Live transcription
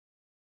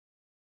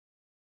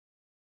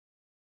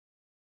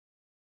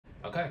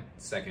Okay,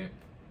 second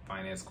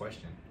finance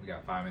question. We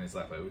got 5 minutes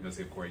left. We're gonna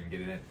see if Cory can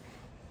get it in.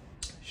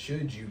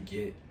 Should you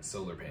get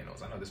solar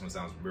panels? I know this one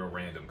sounds real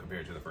random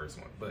compared to the first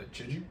one, but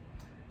should you?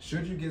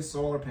 Should you get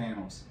solar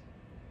panels?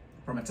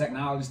 From a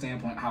technology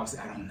standpoint, obviously,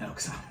 I don't know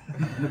because I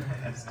don't know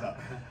that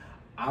stuff.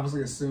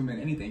 Obviously, assuming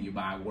anything you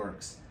buy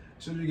works.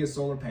 Should you get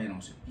solar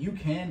panels? You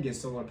can get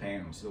solar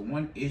panels. The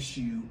one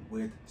issue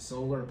with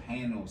solar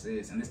panels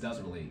is, and this does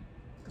relate,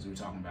 because we were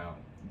talking about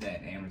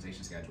debt and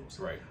amortization schedules.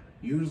 Right.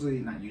 Usually,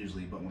 not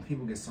usually, but when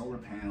people get solar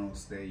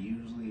panels, they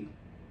usually,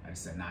 I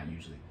just said not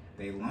usually,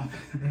 they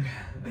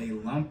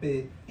lump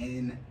it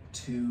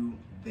into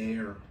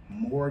their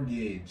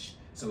mortgage.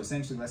 So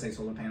essentially, let's say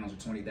solar panels are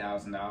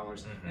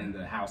 $20,000 and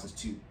the house is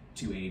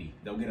 $280,000.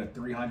 They'll get a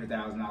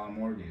 $300,000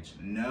 mortgage.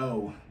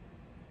 No,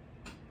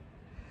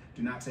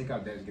 do not take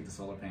out debt to get the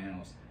solar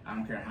panels. I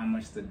don't care how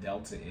much the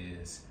delta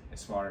is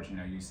as far as, you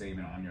know, you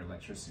saving on your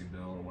electricity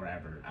bill or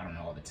whatever. I don't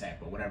know all the tech,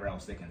 but whatever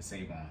else they can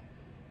save on.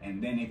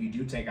 And then if you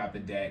do take out the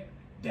debt,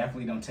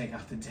 definitely don't take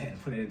out the debt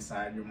and put it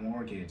inside your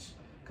mortgage,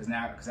 because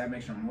that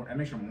makes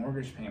your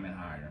mortgage payment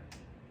higher.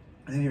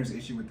 And then here's the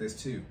issue with this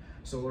too.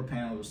 Solar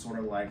panels are sort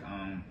of like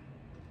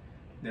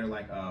they're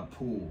like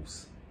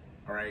pools.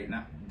 All right,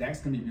 now decks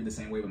can be viewed the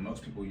same way, but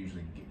most people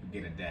usually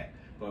get a deck.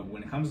 But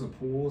when it comes to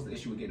pools, the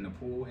issue with getting a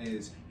pool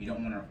is you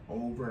don't want to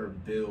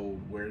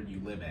overbuild where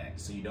you live at.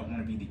 So you don't want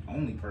to be the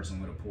only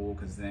person with a pool,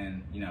 because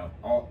then, you know,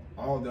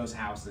 all of those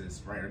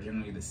houses, right, are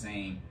generally the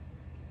same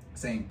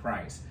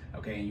price.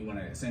 Okay, and you want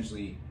to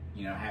essentially,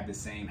 you know, have the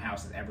same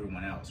house as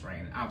everyone else, right?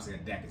 And obviously a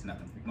deck is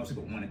nothing. Most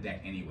people want a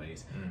deck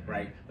anyways,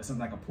 right? But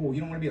something like a pool,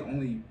 you don't want to be the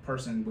only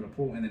person with a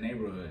pool in the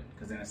neighborhood,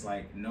 because then it's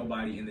like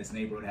nobody in this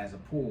neighborhood has a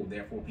pool.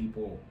 Therefore,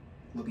 people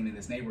looking in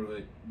this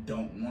neighborhood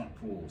don't want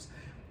pools.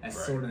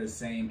 That's sort of the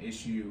same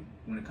issue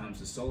when it comes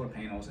to solar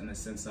panels, in the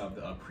sense of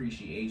the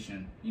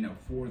appreciation, you know,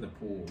 for the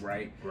pool,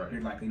 right?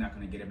 You're likely not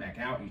going to get it back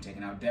out. You're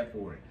taking out debt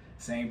for it.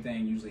 Same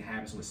thing usually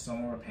happens with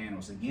solar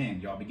panels. Again,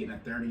 y'all be getting a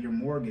 30-year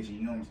mortgage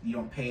and you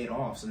don't pay it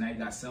off. So now you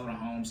got to sell the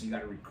home, so you got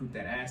to recoup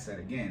that asset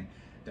again.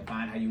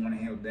 Define how you want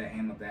to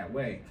handle it that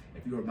way.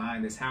 If you were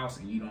buying this house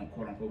and you don't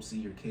quote unquote see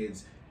your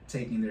kids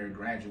taking their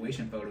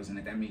graduation photos in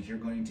it, that means you're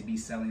going to be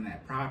selling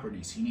that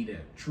property. So you need to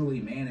truly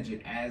manage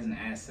it as an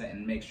asset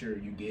and make sure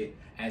you get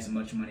as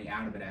much money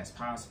out of it as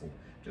possible.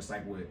 Just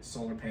like with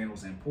solar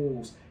panels and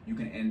pools, you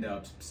can end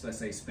up, let's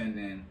say,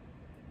 spending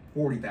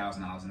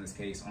 $40,000 in this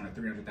case on a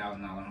 $300,000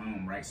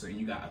 home, right? So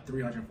you got a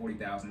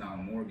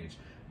 $340,000 mortgage,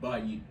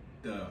 but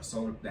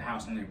the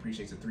house only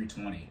appreciates at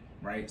 $320,000,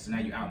 right? So now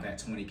you out that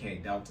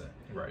 $20K delta.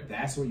 Right.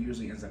 That's what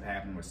usually ends up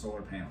happening with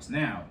solar panels.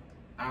 Now,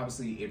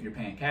 obviously, if you're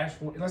paying cash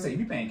for, let's say if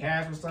you're paying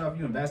cash for stuff,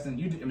 you invest in,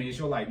 I mean, it's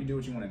your life, you do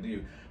what you want to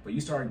do, but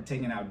you start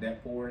taking out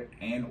debt for it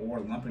and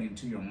or lumping it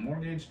into your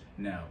mortgage,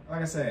 no.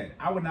 Like I said,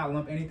 I would not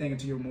lump anything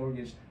into your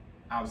mortgage,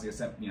 obviously,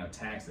 except, you know,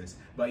 taxes,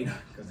 but, you know,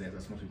 because that's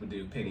what most people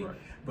do, pity. Right.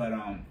 But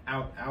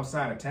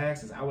outside of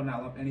taxes, I would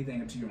not lump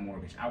anything into your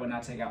mortgage. I would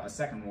not take out a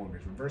second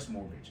mortgage, reverse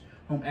mortgage,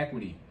 home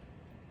equity,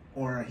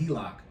 or a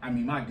HELOC. I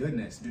mean, my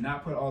goodness, do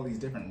not put all these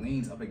different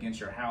liens up against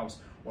your house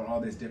or all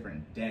this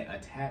different debt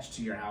attached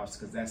to your house,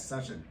 because that's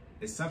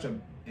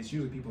it's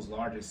usually people's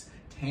largest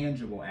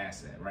tangible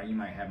asset, right? You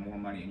might have more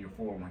money in your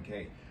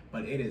 401k,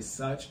 but it is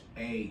such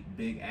a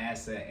big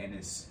asset, and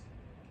it's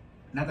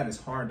not that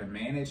it's hard to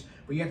manage,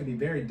 but you have to be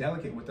very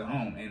delicate with the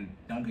home and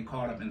don't get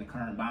caught up in the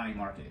current buying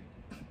market.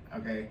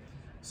 Okay,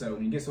 so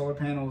when you get solar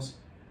panels,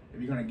 if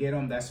you're going to get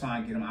them, that's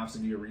fine. Get them.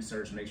 Obviously, do your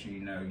research. Make sure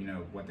you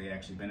know what they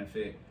actually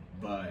benefit.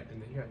 But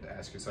and then you have to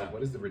ask yourself,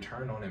 what is the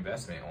return on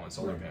investment on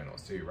solar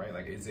panels too, right?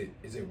 Like, is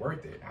it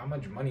worth it? How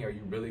much money are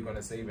you really going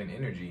to save in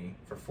energy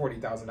for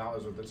 $40,000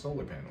 worth of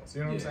solar panels?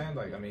 You know what I'm saying?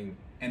 Like, I mean,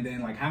 and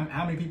then like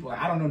how many people?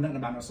 I don't know nothing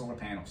about no solar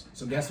panels.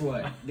 So guess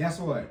what? Guess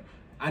what?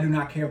 I do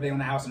not care if they own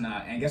the house or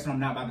not. And guess what I'm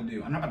not about to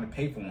do? I'm not about to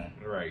pay for them.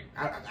 Right.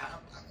 I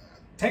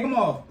take them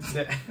off.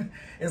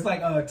 It's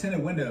like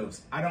tinted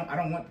windows. I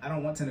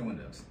don't want tinted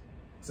windows.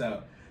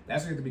 So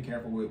that's what you have to be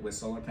careful with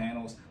solar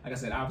panels. Like I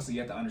said, obviously you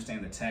have to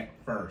understand the tech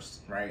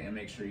first, right? And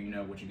make sure you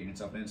know what you're getting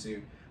yourself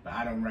into. But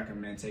I don't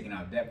recommend taking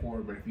out debt for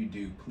it. But if you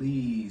do,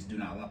 please do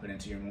not lump it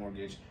into your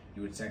mortgage.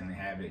 You would technically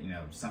have it, you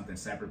know, something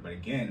separate. But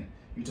again,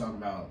 you talk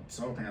about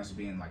solar panels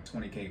being like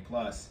 20K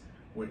plus.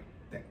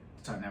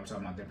 Now we're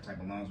talking about different type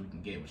of loans we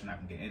can get, which I'm not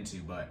gonna get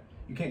into. But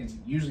you can't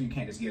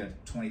just get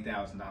a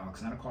 $20,000.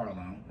 It's not a car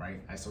loan, right?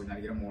 I told you not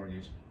to get a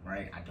mortgage,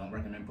 right? I don't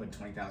recommend putting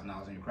 $20,000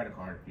 on your credit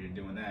card if you're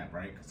doing that,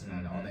 right? Because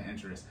all the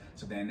interest.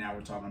 So then now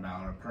we're talking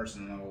about a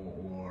personal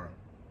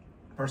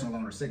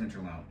loan or signature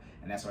loan,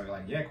 and that's why you're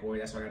like, yeah, Cory,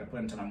 that's why I got to put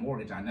into my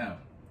mortgage. I know.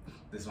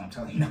 This is what I'm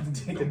telling you, not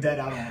to take the debt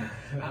out on it.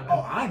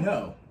 I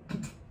know.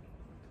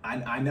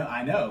 I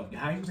know.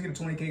 How are you supposed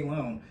to get a $20K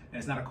loan and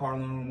it's not a car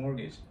loan or a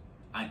mortgage?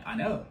 I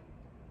know.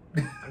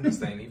 I'm just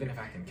saying, even if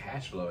I can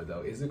cash flow it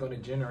though, is it going to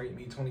generate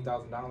me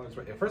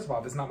 $20,000? First of all,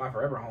 if it's not my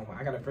forever home,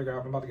 I got to figure out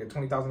if I'm about to get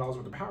 $20,000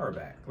 worth of power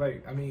back.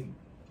 Like, I mean,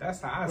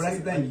 that's how I see it. That's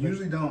the thing.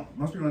 Usually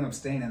most people end up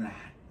staying in the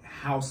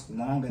house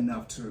long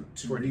enough to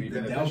reap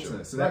the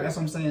delta. So that's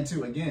what I'm saying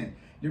too. Again,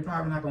 you're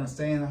probably not going to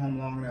stay in the home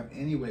long enough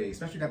anyway,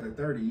 especially got the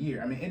 30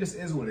 year. I mean, it just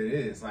is what it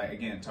is. Like,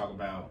 again, talk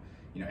about,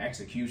 you know,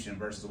 execution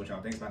versus what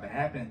y'all think's about to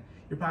happen.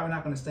 You're probably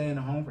not going to stay in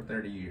the home for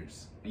 30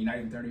 years. And you're not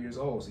even 30 years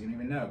old, so you don't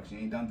even know because you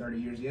ain't done 30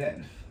 years yet.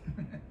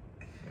 Yeah.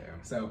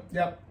 So,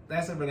 yep,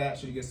 that's it for that.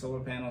 Should you get solar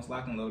panels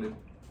locked and loaded?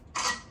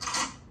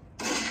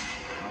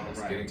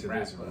 Let's get into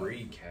this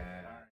recap.